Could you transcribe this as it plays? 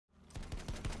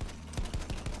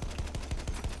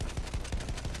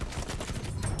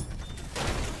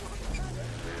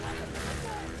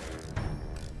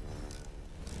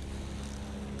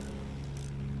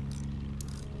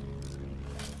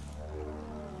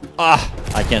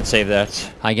I can't save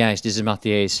that. Hi guys, this is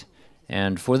MattiAce.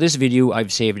 And for this video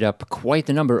I've saved up quite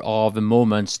a number of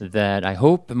moments that I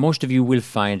hope most of you will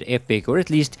find epic or at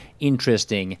least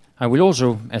interesting. I will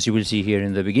also, as you will see here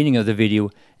in the beginning of the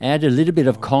video, add a little bit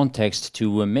of context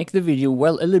to make the video,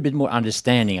 well, a little bit more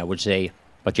understanding, I would say.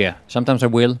 But yeah, sometimes I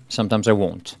will, sometimes I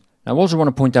won't. I also want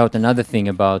to point out another thing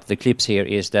about the clips here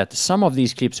is that some of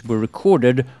these clips were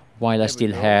recorded while I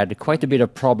still had quite a bit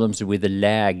of problems with the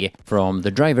lag from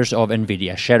the drivers of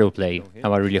NVIDIA Shadowplay.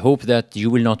 Now I really hope that you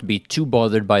will not be too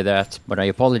bothered by that, but I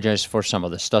apologize for some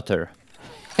of the stutter.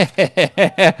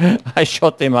 I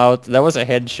shot him out. That was a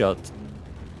headshot.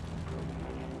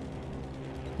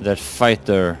 That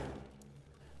fighter.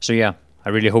 So yeah, I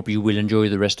really hope you will enjoy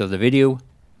the rest of the video.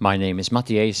 My name is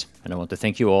MattiAce, and I want to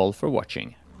thank you all for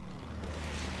watching.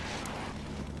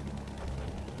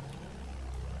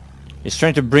 It's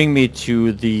trying to bring me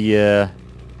to the...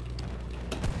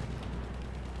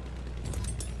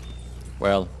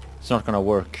 Well, it's not gonna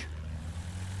work.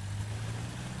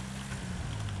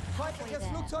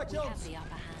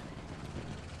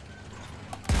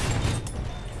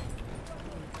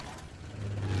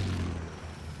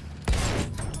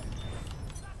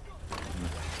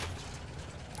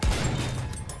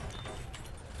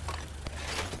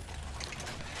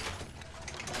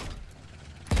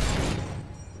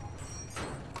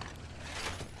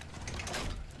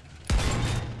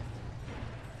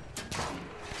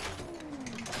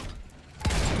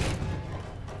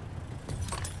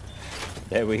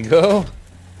 There we go.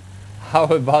 How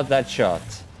about that shot?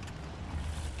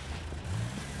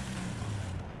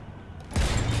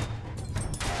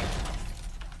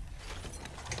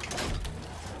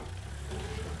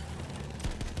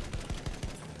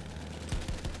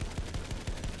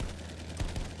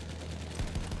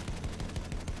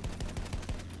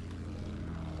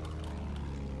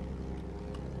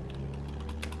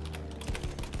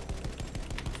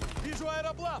 Вижу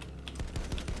аэроплан!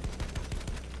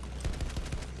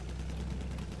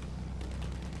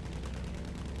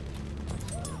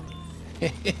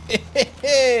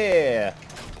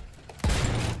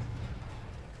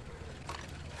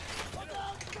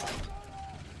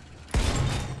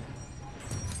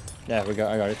 Yeah, we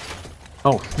got. I got it.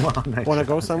 Oh, wow, nice. Wanna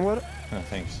go somewhere? Oh,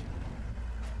 thanks.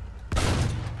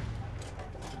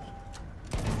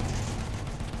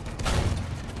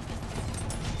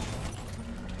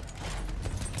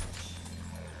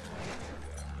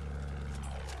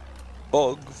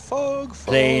 Fog.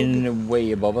 Plane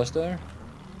way above us there.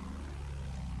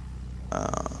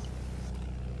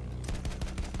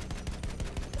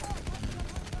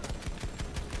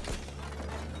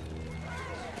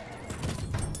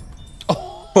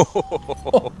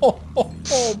 Oh,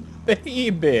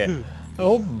 baby! A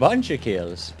whole bunch of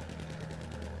kills.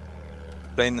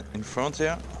 Plane in front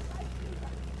here.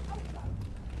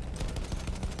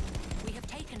 We have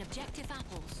taken objective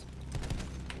apples.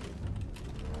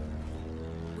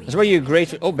 That's why you're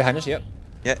great. Oh, behind us, yep.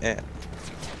 Yeah.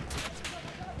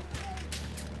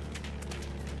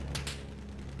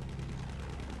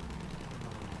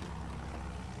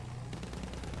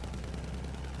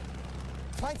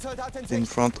 In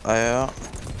front IR.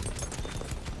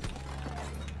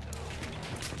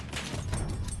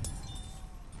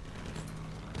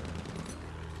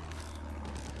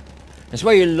 That's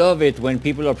why you love it when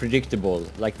people are predictable.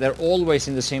 Like, they're always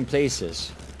in the same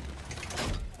places.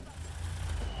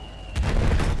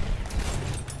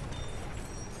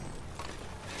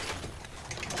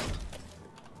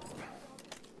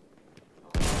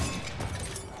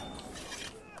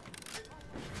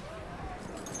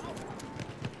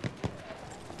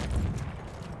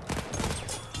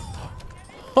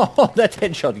 Oh, that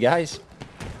headshot, guys.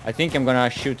 I think I'm gonna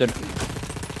shoot an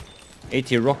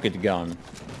AT rocket gun.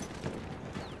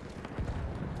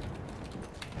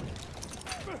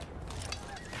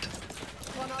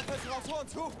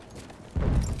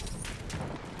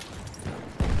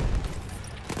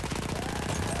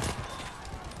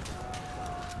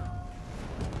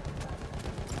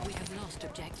 We have lost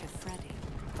objective Freddy.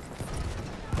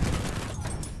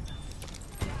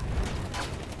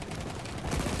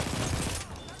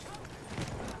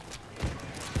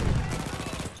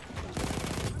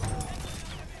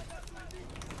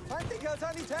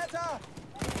 Sanitäter!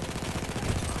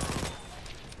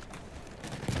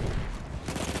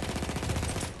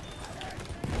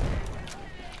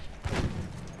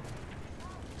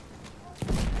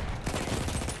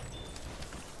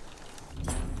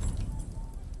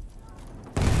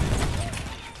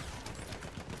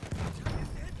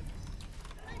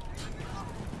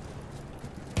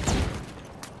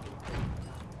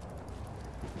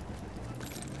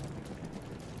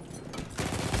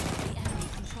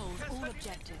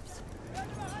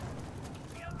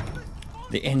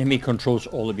 The enemy controls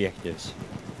all objectives.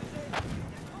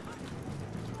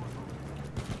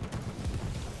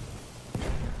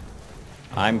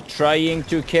 I'm trying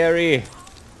to carry,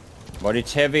 but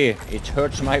it's heavy. It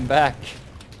hurts my back.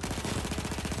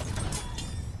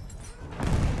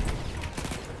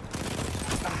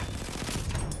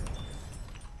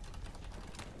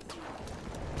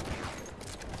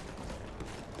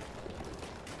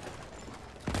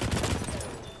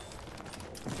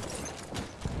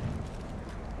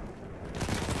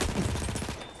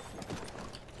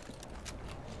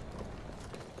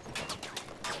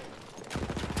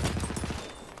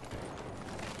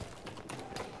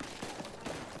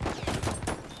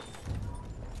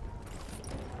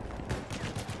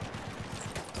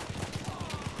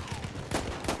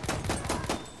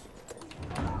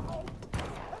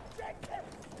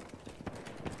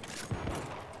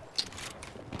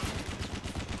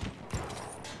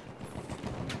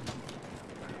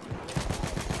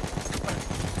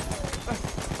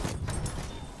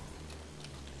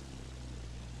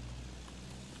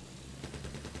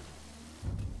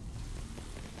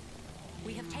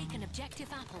 We have taken objective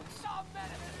apples.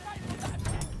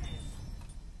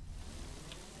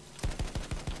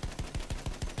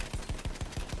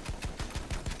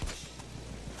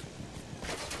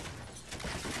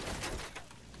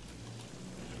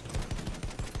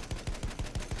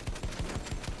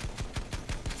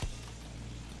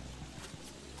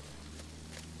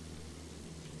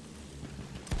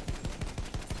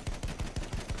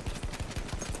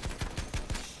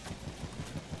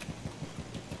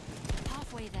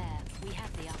 Halfway there, we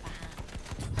have the upper hand.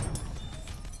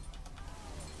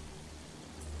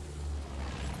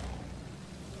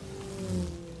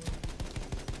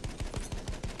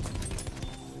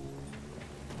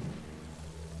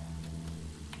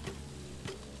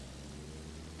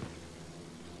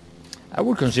 I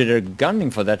would consider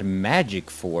gunning for that magic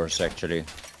force, actually.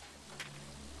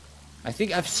 I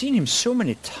think I've seen him so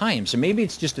many times, and maybe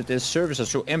it's just that the servers are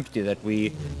so empty that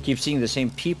we keep seeing the same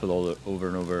people all over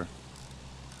and over.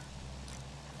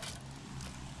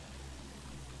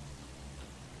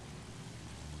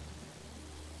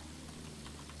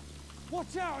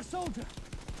 Watch out, a soldier!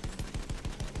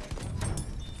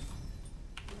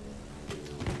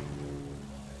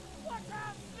 Watch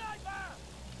out, sniper!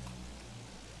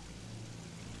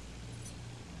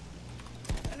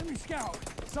 Enemy scout,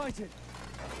 sighted.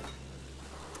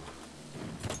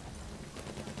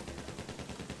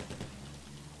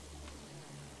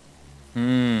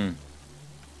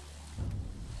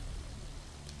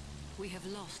 We have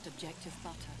lost objective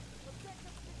butter.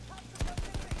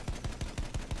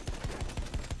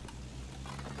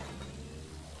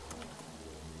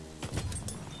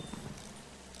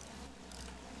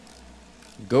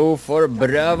 Go for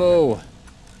Bravo!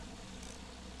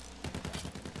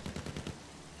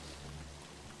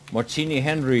 Martini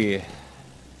Henry.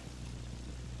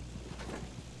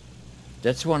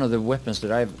 That's one of the weapons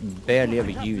that I've barely ever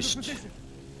used.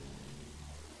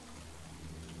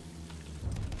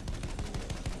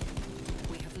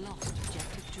 We have lost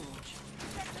objective George.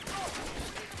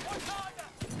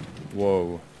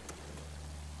 Whoa.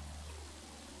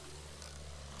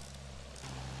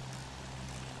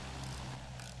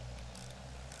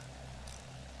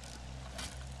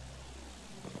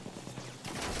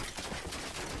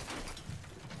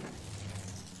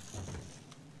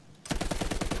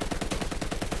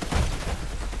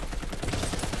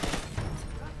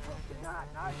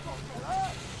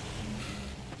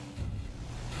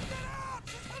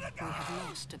 We have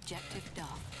lost objective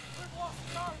Duff. We've lost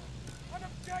none! An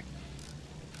objective!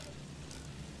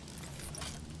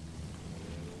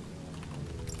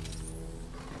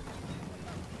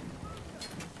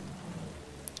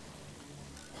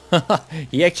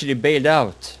 He actually bailed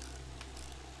out.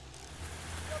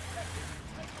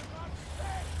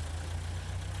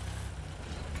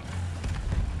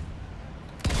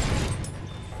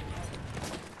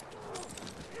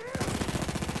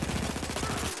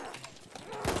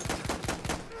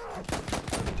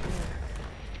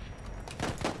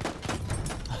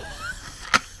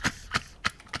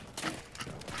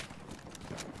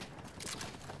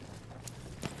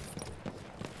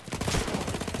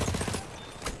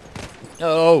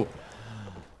 Oh.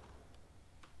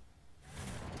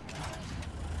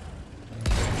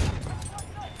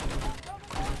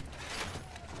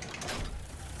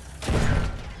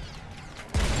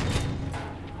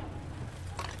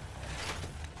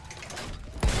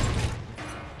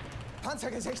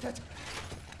 Panzer gesichtet!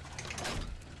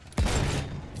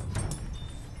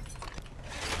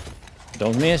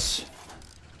 Don't miss.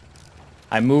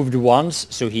 I moved once,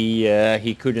 so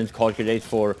he couldn't calculate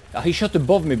for... he shot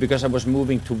above me because I was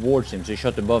moving towards him, so he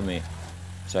shot above me.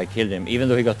 So I killed him, even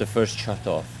though he got the first shot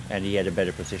off, and he had a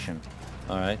better position.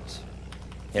 Alright.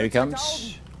 Here he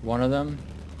comes. One of them.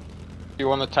 You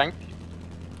want a tank?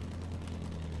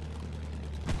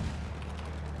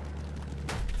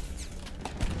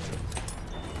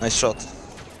 Nice shot.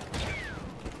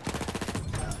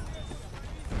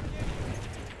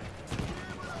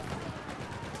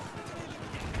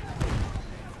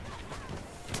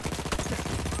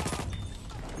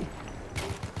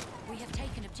 We have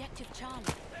taken objective Charlie.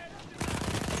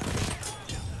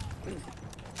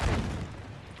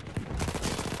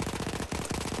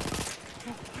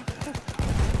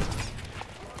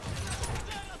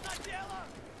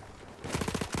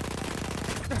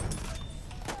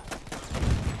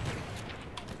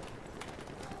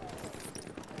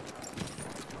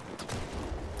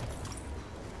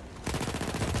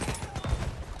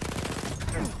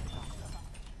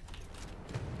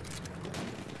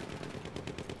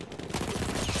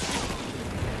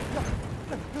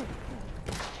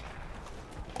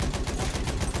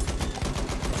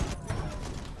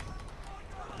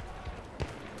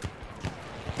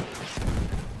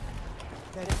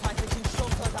 Deine feindlichen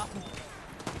Sturmsoldaten.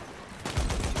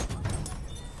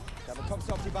 Damit kommst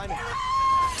du auf die Beine.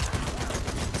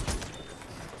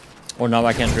 Oh, now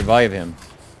I can't revive him.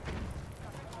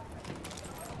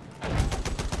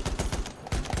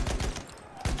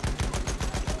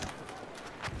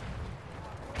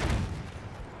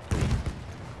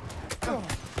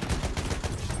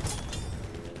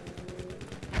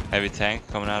 Heavy tank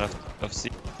coming out of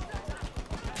sea.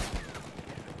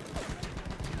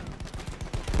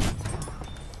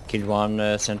 Killed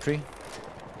one sentry.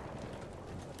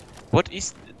 What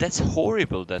is... That's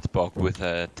horrible, that bug with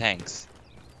tanks.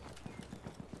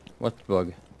 What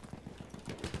bug?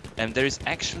 And there is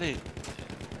actually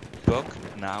bug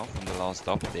now from the last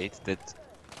update that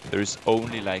there is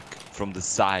only like from the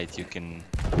side you can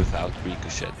without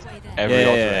ricochet. Every Yeah,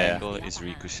 other yeah, yeah. angle is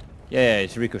ricochet. Yeah,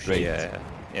 it's ricochet. Great.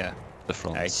 Yeah. The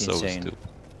front Yeah, is it's so insane. stupid.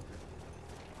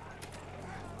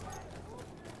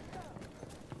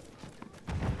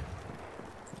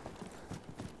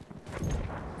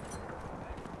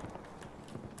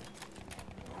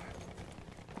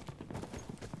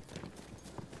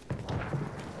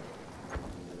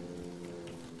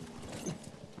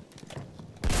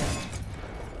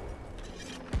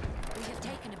 We have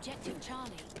taken objective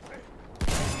Charlie.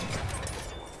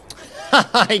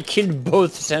 I killed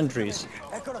both sentries.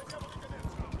 Eccolo.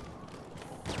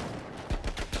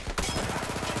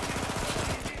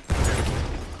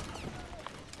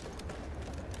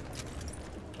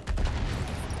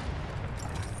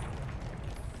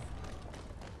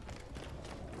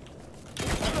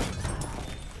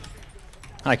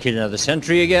 I killed another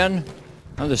sentry again.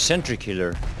 I'm the sentry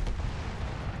killer.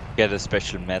 Get a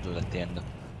special medal at the end.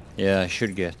 Yeah, I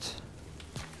should get.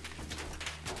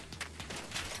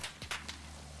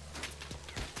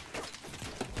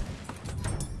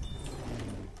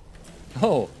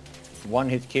 Oh, one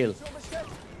hit kill.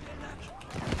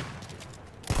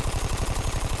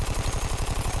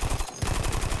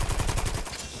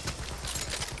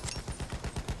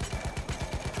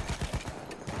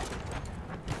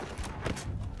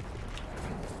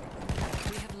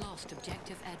 We have lost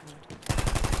objective Edward.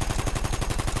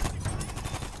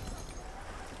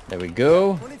 There we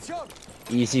go. Munition.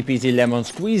 Easy peasy lemon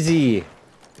squeezy.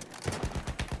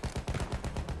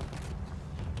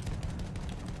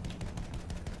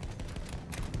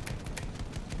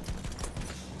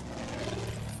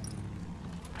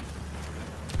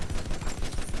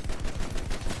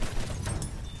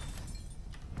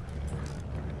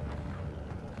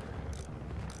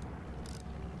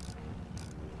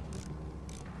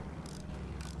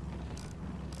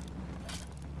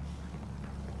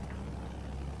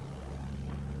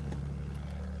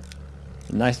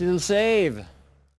 Nice little save.